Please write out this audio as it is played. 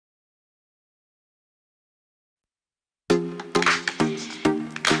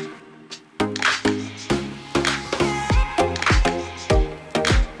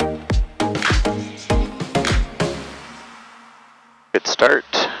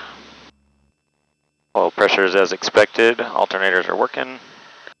Oil pressures as expected, alternators are working,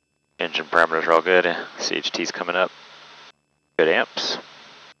 engine parameters are all good, CHT's coming up, good amps.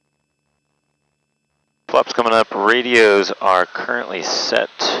 Flaps coming up, radios are currently set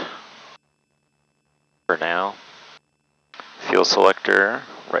for now. Fuel selector,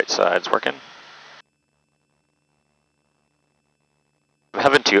 right side's working. I'm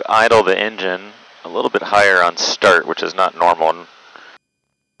having to idle the engine a little bit higher on start, which is not normal.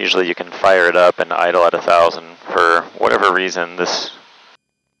 Usually you can fire it up and idle at 1,000. For whatever reason, this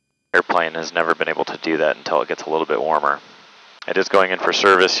airplane has never been able to do that until it gets a little bit warmer. It is going in for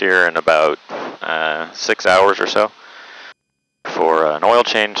service here in about 6 hours or so for an oil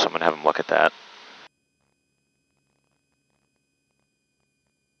change, so I'm going to have them look at that.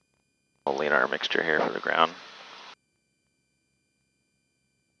 We'll lean our mixture here for the ground.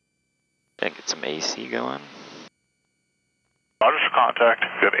 And get some AC going. Roger for contact.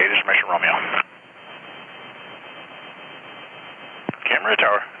 Good 8 estimation Romeo. Camarillo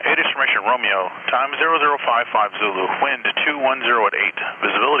Tower, 8 estimation Romeo. Time 0055 Zulu. Wind 210 at 8.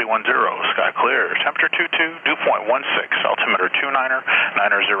 Visibility 10. Sky clear. Temperature 22. Dew point 16. Altimeter 2990.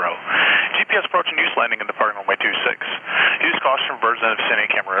 GPS approach and use landing and departing runway 26. Use caution for birds in the vicinity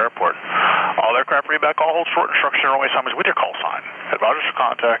of Camarillo Airport. All aircraft read back all hold short instruction runway assignments with your call sign. Advisors for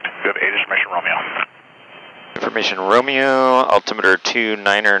contact. Good 8 estimation Romeo. Information Romeo, altimeter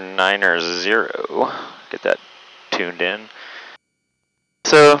 2990. Get that tuned in.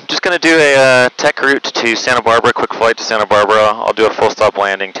 So, just going to do a tech route to Santa Barbara, quick flight to Santa Barbara. I'll do a full stop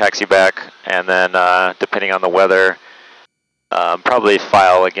landing, taxi back, and then depending on the weather, probably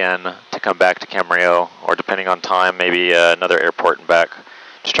file again to come back to Camarillo, or depending on time, maybe another airport and back.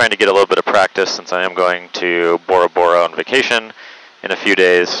 Just trying to get a little bit of practice since I am going to Bora Bora on vacation in a few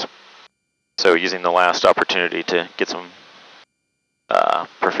days. So using the last opportunity to get some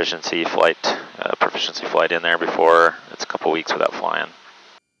proficiency flight in there before it's a couple weeks without flying.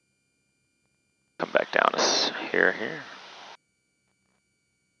 Come back down to here.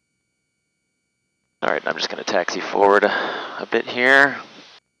 All right, I'm just going to taxi forward a bit here.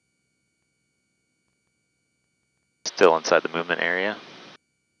 Still inside the movement area.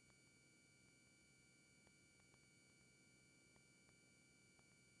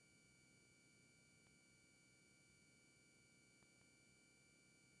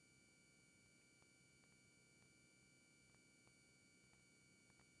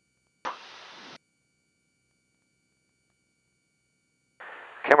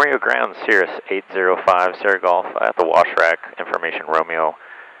 Camarillo ground, Cirrus 805, Sierra Golf at the wash rack, information Romeo.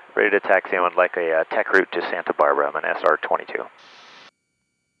 Ready to taxi. I would like a tech route to Santa Barbara. I'm an SR-22.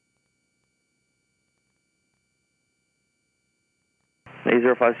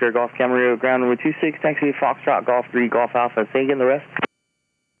 A05 Sierra Golf, Camarillo ground number 26, taxi Foxtrot Golf 3 Golf Alpha. Say again the rest.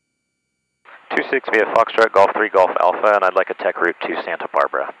 26 via Foxtrot Golf 3 Golf Alpha, and I'd like a tech route to Santa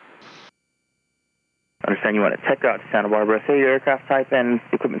Barbara. Understand you want a tech route to Santa Barbara. Say your aircraft type and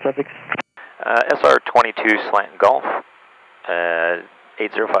equipment suffix. SR-22 Slant Golf,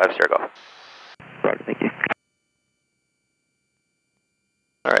 805 Sierra Golf. Roger, thank you.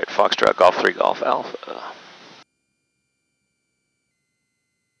 All right, Foxtrot Golf 3 Golf Alpha.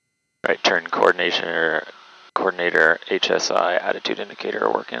 Right turn coordinator HSI attitude indicator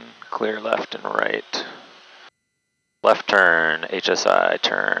working. Clear left and right. Left turn, HSI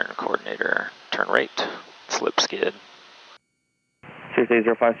turn, coordinator, turn right, slip skid. Cirrus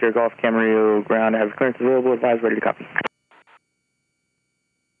 805 Sierra Golf, Camarillo ground, has clearance available, advise ready to copy.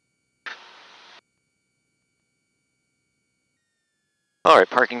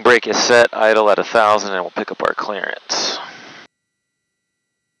 Alright, parking brake is set, idle at 1,000, and we'll pick up our clearance.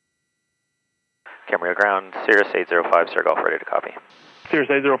 Camarillo ground, Cirrus 805 Sierra Golf, ready to copy. Cirrus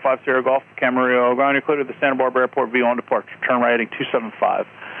 805 Sierra Golf, Camarillo ground, you cleared at the Santa Barbara Airport view on departure. Turn right heading 275.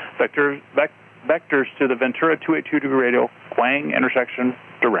 Vectors to the Ventura 282-degree radial, Wang intersection,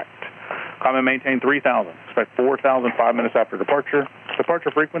 direct. Climb and maintain 3,000. Expect 4,000 5 minutes after departure.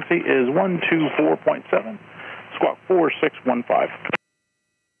 Departure frequency is 124.7. Squawk 4615.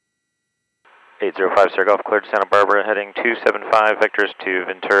 805 Sierra Golf, cleared to Santa Barbara, heading 275, vectors to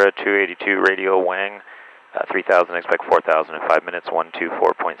Ventura 282, radial Wang, 3,000, expect 4,000 in 5 minutes,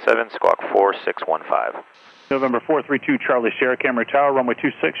 124.7, squawk 4615. November 432 Charlie Sierra, Camarillo Tower, runway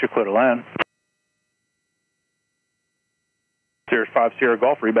 26, you're clear to land. Cirrus 5 Sierra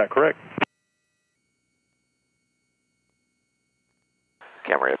Golf, read back correct.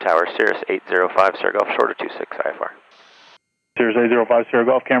 Camarillo Tower, Cirrus 805 Sierra Golf, shorter 26 IFR. Cirrus 805 Sierra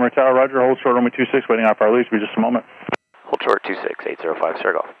Golf, Camarillo Tower, roger, hold short runway 26, waiting IFR release, be just a moment. Hold short 26, 805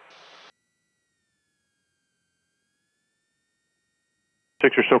 Sierra Golf.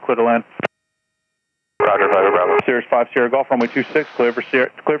 6, you're still clear to land. Roger, 5 Bravo. Sirius 5 Sierra Golf, runway 26, clear for takeoff.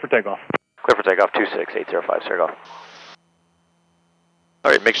 Clear for takeoff, 26805 Sierra Golf.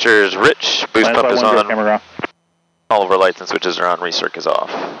 Alright, mixture is rich, boost pump is on. Camera ground. All of our lights and switches are on, recirc is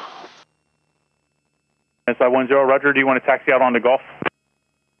off. SI 10, Roger, do you want to taxi out onto Golf?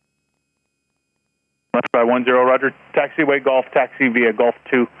 SI 10, Roger, taxiway Golf, taxi via Golf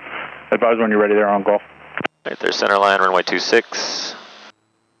 2. Advise when you're ready there on Golf. Right there, center line, runway 26.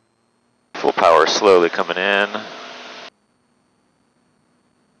 Full power slowly coming in.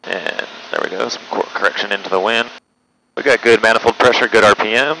 And there we go, some correction into the wind. We got good manifold pressure, good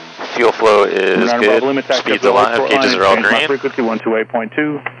RPM. Fuel flow is good. Speed's alive, gauges are all green. Frequency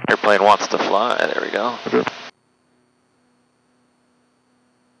 128.2. Airplane wants to fly, there we go.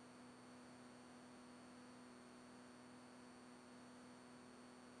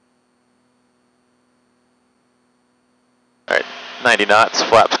 Alright, 90 knots,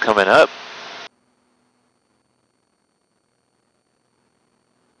 flaps coming up.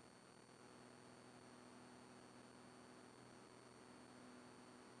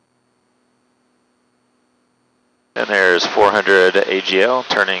 And there's 400 AGL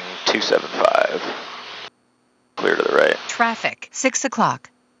turning 275. Clear to the right. Traffic, 6 o'clock.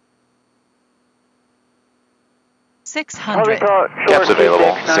 600. Gaps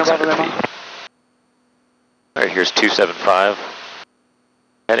available, 600 feet. Alright, here's 275.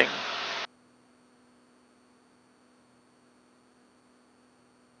 Heading.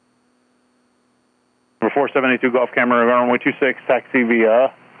 Number 4782 Golf Camera, runway 26, taxi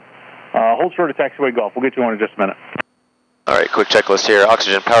via, hold short of taxiway Golf. We'll get you on in just a minute. Alright, quick checklist here.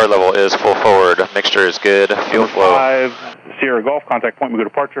 Oxygen power level is full forward. Mixture is good. Fuel flow. 5 Sierra Golf, contact point, we go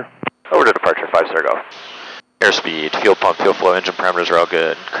departure. Over to departure, 5 Sierra Golf. Airspeed, fuel pump, fuel flow, engine parameters are all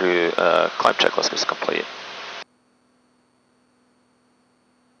good. Crew, climb checklist is complete.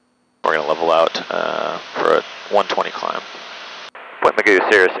 We're going to level out for a 120 climb. Point Magoo,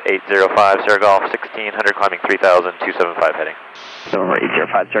 Cirrus 805, Sierra Golf, 1600, climbing 3000, 275 heading. So we're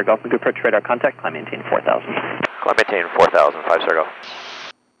 805, Sierra Golf, Magoo, approach radar contact, climb maintain 4000. Climb maintain 4000, 5 Sierra Golf.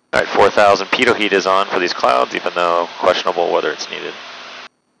 Alright, 4000, pitot heat is on for these clouds, even though questionable whether it's needed.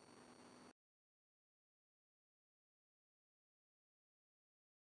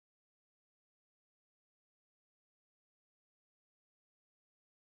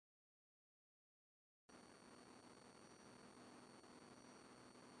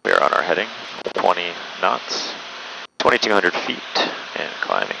 We are on our heading, 20 knots, 2200 feet, and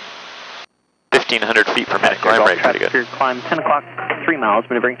climbing. 1500 feet per minute climb rate, pretty good. Climb 10 o'clock, 3 miles,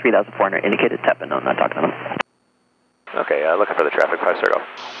 maneuvering 3400, indicated tap in, no, not talking to them. Okay, looking for the traffic, 5 Sierra Golf.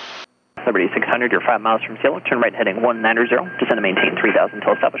 Liberty 600, you're 5 miles from Cielo, turn right heading 190, descend to maintain 3000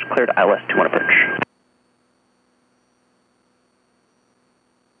 until established, cleared ILS 21 approach.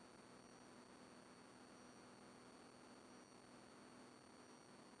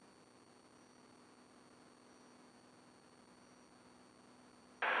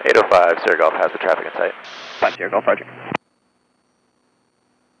 Sierra Golf has the traffic in sight. 5 Sierra Golf, roger.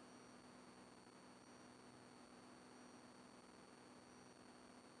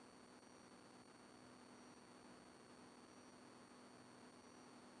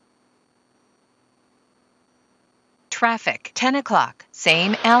 Traffic, 10 o'clock,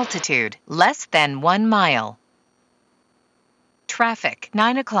 same altitude, less than 1 mile. Traffic,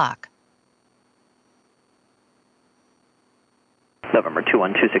 9 o'clock. November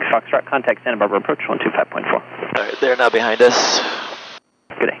 2126 Foxtrot, contact Santa Barbara approach 125.4. Alright, they're now behind us.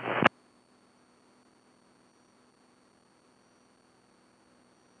 Good day.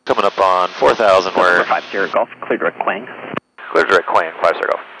 Coming up on 4000, we're 5 Sierra Golf, clear direct Quang. Clear direct Quang, 5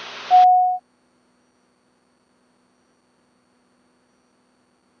 Sierra Golf.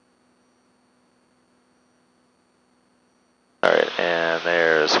 Alright, and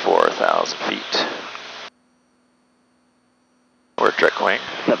there's 4,000 feet. We're direct Quang.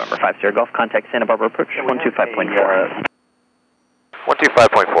 November 5 Sierra Golf, contact Santa Barbara approach 125.4.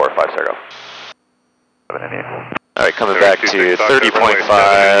 125.4, 5 Sierra Golf. Alright, coming back to 30.5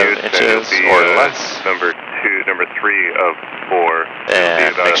 inches or less. Number 3 of 4.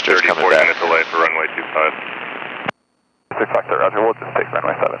 And mixture's coming back. 40-minute delay for runway 25. 6 o'clock there, roger. We'll just take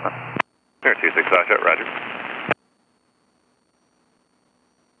runway 7 then. Here, 26 Foxtrot, roger.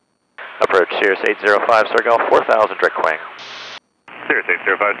 Approach Cirrus 805, Sierra Golf, 4000, direct Quang. Cirrus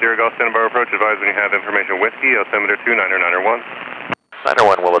 805, Sierra Golf, Santa Barbara approach, advise when you have information whiskey, altimeter 29er 1.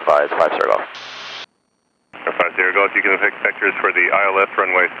 901 will advise, 5 Sierra Golf. 5 Sierra Golf, you can pick vectors for the ILS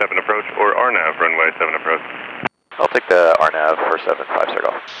runway 7 approach or RNAV runway 7 approach. I'll take the RNAV for 7, 5 Sierra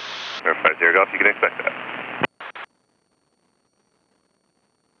Golf. 5 Sierra Golf, you can expect that.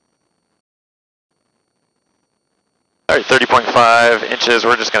 All right, 30.5 inches.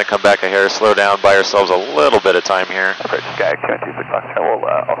 We're just going to come back a hair, slow down, buy ourselves a little bit of time here. Sky, 226 Foxtrot. We'll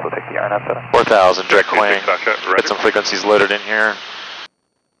also take the RNF setting. 4,000, direct wing. Get some frequencies loaded in here.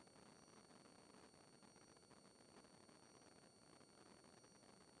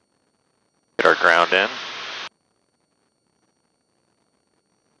 Get our ground in.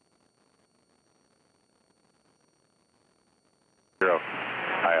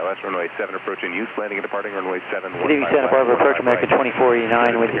 ILS runway 7 approaching use, landing and departing runway 7. Good evening, Santa Barbara, approach American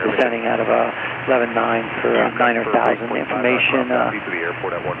 2489 with descending out of 11.9 for 900,000. Information,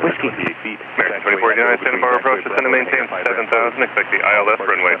 whiskey. American 2489, Santa Barbara approach, descend and maintain 7,000, expect the ILS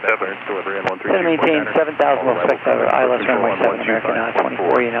runway 7. Descend and maintain 7,000, we'll expect the ILS runway 7, American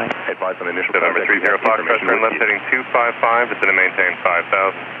 2489. Advise on initial November 30 Foxtrot, turn left heading 255, descend and maintain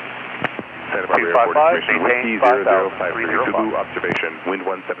 5,000. Santa Barbara Airport information, whiskey 0053, Zulu observation, wind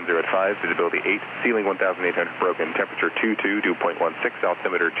 17 at 5, visibility 8, ceiling 1,800 broken, temperature 22, dew point 16,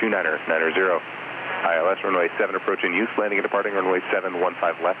 altimeter 2990. ILS runway 7 approaching use, landing and departing runway 7, 15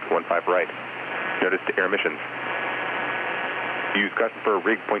 left, 15 right. Notice to air missions. Use caution for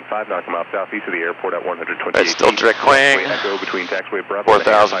rig 0.5 nautical miles southeast of the airport at 128 That's still direct wing. Echo between taxiway Bravo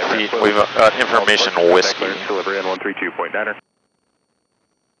 4,000 feet. We've got information whiskey. Delivery on 132.9er.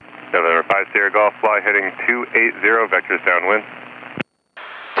 November 5 Sierra Golf, fly heading 280, vectors downwind.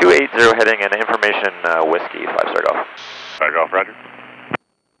 280 heading and information whiskey, 5 Star Golf. 5 Golf, roger.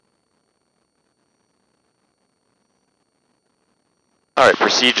 Alright,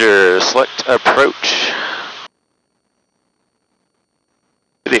 procedure, select approach.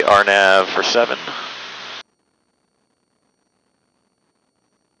 The RNAV for 7.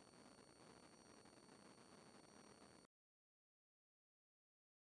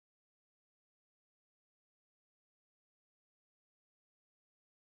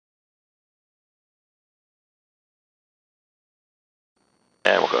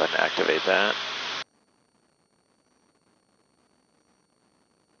 And we'll go ahead and activate that.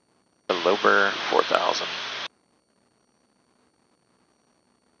 The Lober 4000.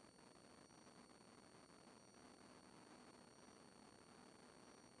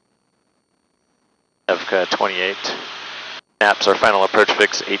 FK 28. Naps our final approach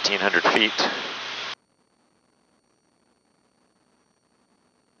fix 1,800 feet.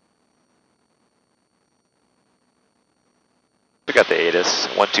 We got the ATIS,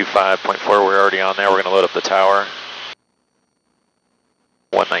 125.4, we're already on there. We're going to load up the tower.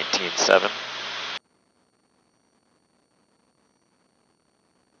 119.7.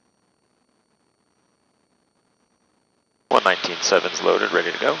 119.7's loaded,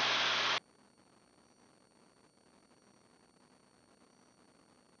 ready to go.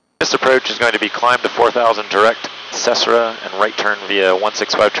 This approach is going to be climb to 4,000 direct Cessra and right turn via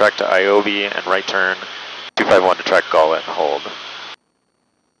 165 track to Iobi and right turn 251 to track Gullet and hold.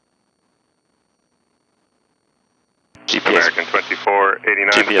 GPS. American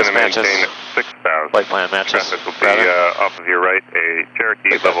 2489, GPS matches. 6,000. Flight plan matches. Traffic will be off of your right, a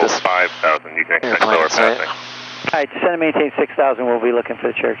Cherokee level 5,000. You can expect lower passing. Alright, descend and maintain 6,000, we'll be looking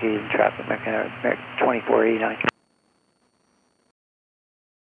for the Cherokee in traffic, American 2489.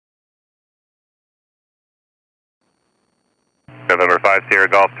 November 5 Sierra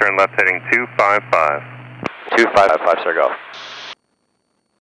Golf, turn left heading 255. 255 Sierra Golf.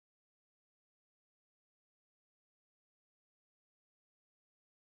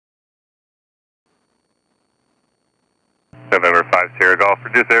 November 5 Sierra Golf,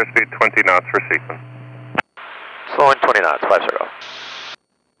 reduce airspeed 20 knots for sequence. Slowing 20 knots, 5 Sierra Golf.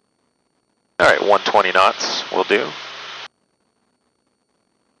 Alright, 120 knots will do.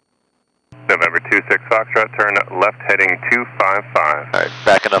 November 26 Foxtrot, turn left heading 255. Alright,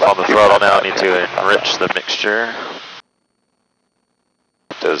 backing up on the throttle now. I need to enrich the mixture.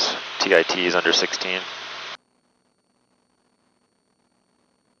 Those TITs under 16.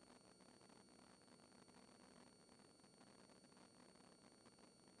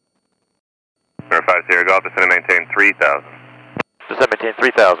 November 5 Sierra Golf, descend and maintain 3,000. Descend and maintain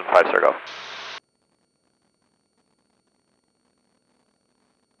 3,000, 5 Sierra Golf.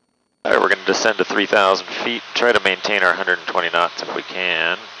 Alright, we're going to descend to 3,000 feet, try to maintain our 120 knots if we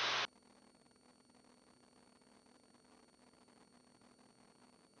can.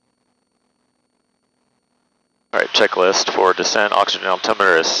 Alright, checklist for descent, oxygen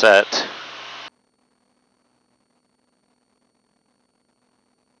altimeter is set.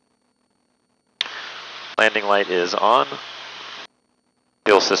 Landing light is on.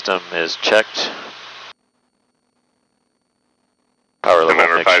 Fuel system is checked. Power level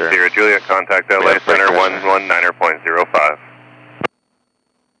November 5 Sierra Juliet, contact LA Center 119.05.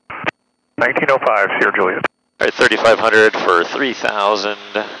 1905 Sierra Juliet. All right, 3,500 for 3,000,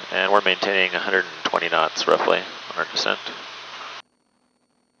 and we're maintaining 120 knots roughly on our descent.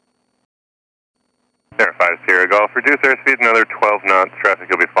 Air 5 Sierra Golf, reduce airspeed another 12 knots.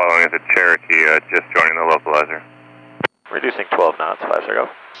 Traffic will be following us at Cherokee, just joining the localizer. Reducing 12 knots, 5 Sierra Golf.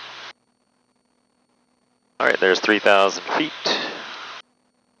 All right, there's 3,000 feet.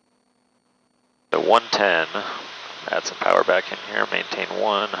 So 110, add some power back in here, maintain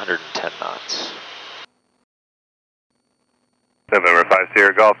 110 knots. November 5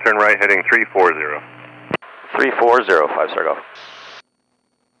 Sierra Golf, turn right heading 340. 340, 5 Sierra Golf.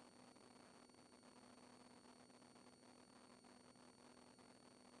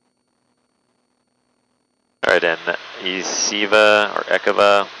 All right, and Isiva or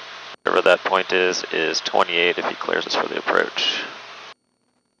Ekava, whatever that point is 28 if he clears us for the approach.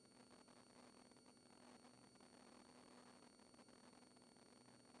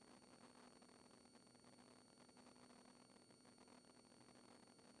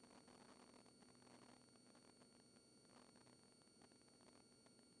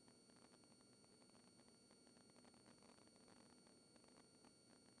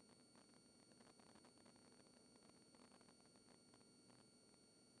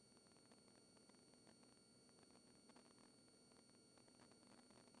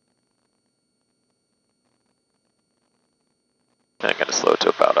 I'm going to slow it to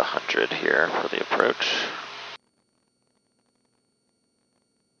about 100 here for the approach.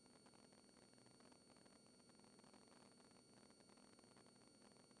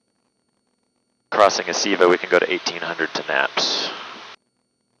 Crossing Isiva, we can go to 1800 to Naps.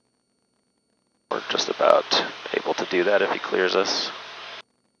 We're just about able to do that if he clears us.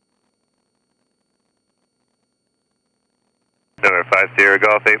 November 5 Sierra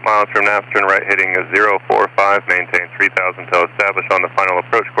Golf, 8 miles from Naps, turn right heading 045, maintain 3,000 till established on the final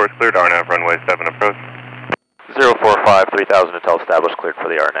approach course, cleared RNAV runway 7 approach. 045, 3,000 until established, cleared for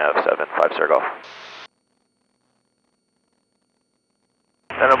the RNAV 7, 5 Sierra Golf.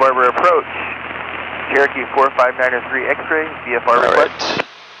 Santa Barbara approach, Cherokee 45903 X-ray, VFR request. Right.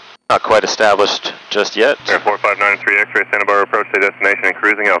 Not quite established just yet. Air 45903 X-ray, Santa Barbara approach to destination and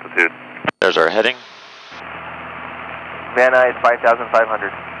cruising altitude. There's our heading. Van Nuys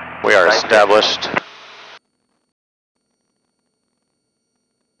 5,500. We are established.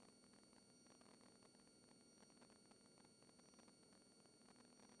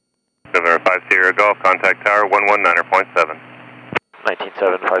 November 5 Sierra Golf, contact tower 119.7.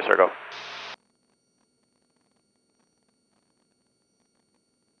 19.7, 5 Sierra Golf.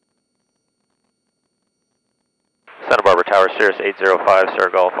 Santa Barbara Tower, Cirrus 805,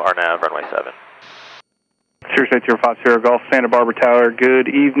 Sierra Golf, RNAV, runway 7. Cirrus 805 Sierra Golf, Santa Barbara Tower, good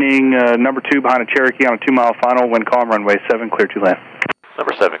evening. Number 2 behind a Cherokee on a 2-mile final, wind calm, runway 7, clear to land.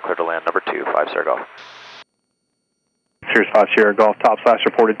 Number 7, clear to land. Number 2, 5 Sierra Golf. Cirrus 5 Sierra Golf, top slash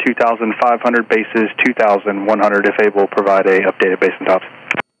reported 2,500, bases 2,100. If able, provide a updated base and tops.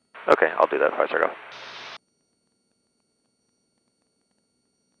 Okay, I'll do that, 5 Sierra Golf.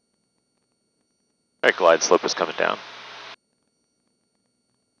 Alright, glide slope is coming down.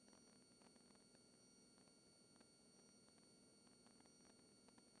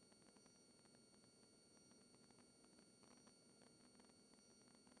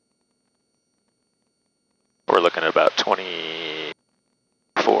 We're looking at about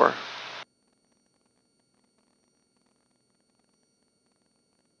 24.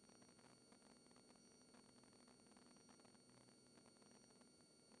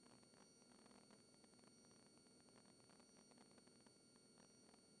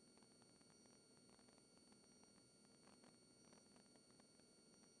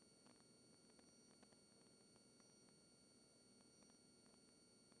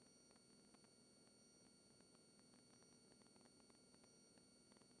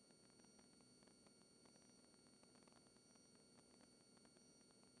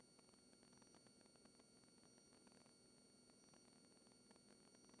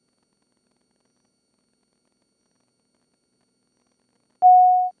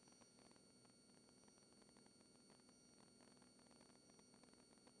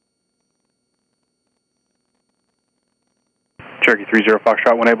 Cherokee 30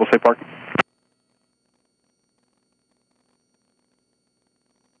 Foxtrot, when able, say park.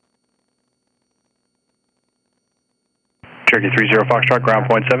 Cherokee 30 Foxtrot, ground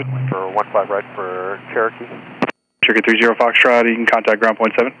point 7. For 15 right for Cherokee. Cherokee 30 Foxtrot, you can contact ground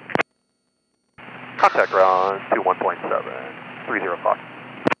point 7. Contact ground 21.7, 30 Fox.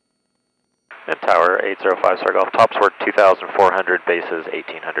 And tower 805 Sierra Golf, tops were 2,400, bases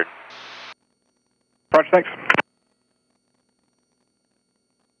 1,800. Roger, thanks.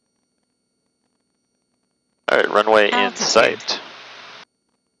 Alright, runway in sight.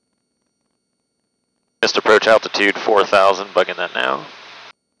 Missed approach altitude 4,000, bugging that now.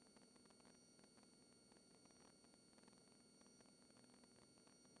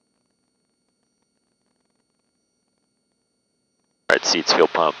 Alright, seats, fuel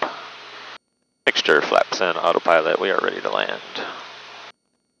pump. Mixture, flaps in, autopilot, we are ready to land.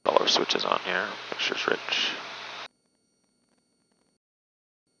 All our switches on here, mixture's rich.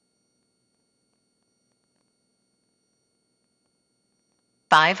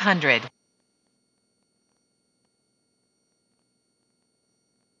 $500.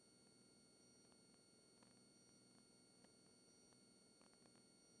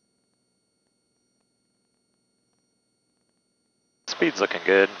 Speed's looking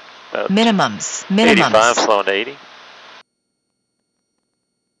good. About Minimums. 85, slowing to 80.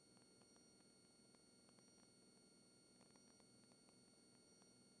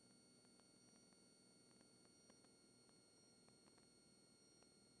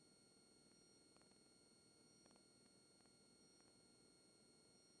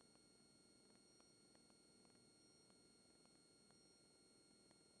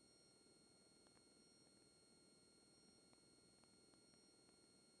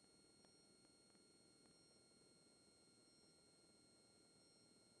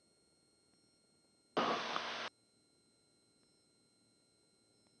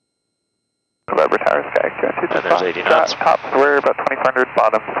 Lever Tower, Sky And there's 80 knots. Tops were about 2,500,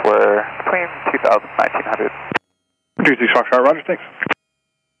 bottoms were between 2,000 and 1,900. 26 Foxtrot, Roger, thanks.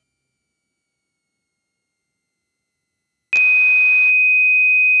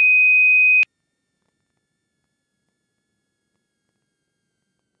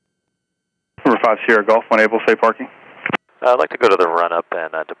 Number 5 Sierra Golf, 1 able, safe parking. I'd like to go to the run-up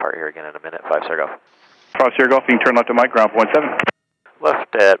and depart here again in a minute, 5 Sierra Golf. 5 Sierra Golf, you can turn left at Mike, ground 1.7.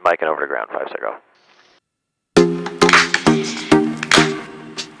 Left at Mike and over to ground, 5 Sierra Golf.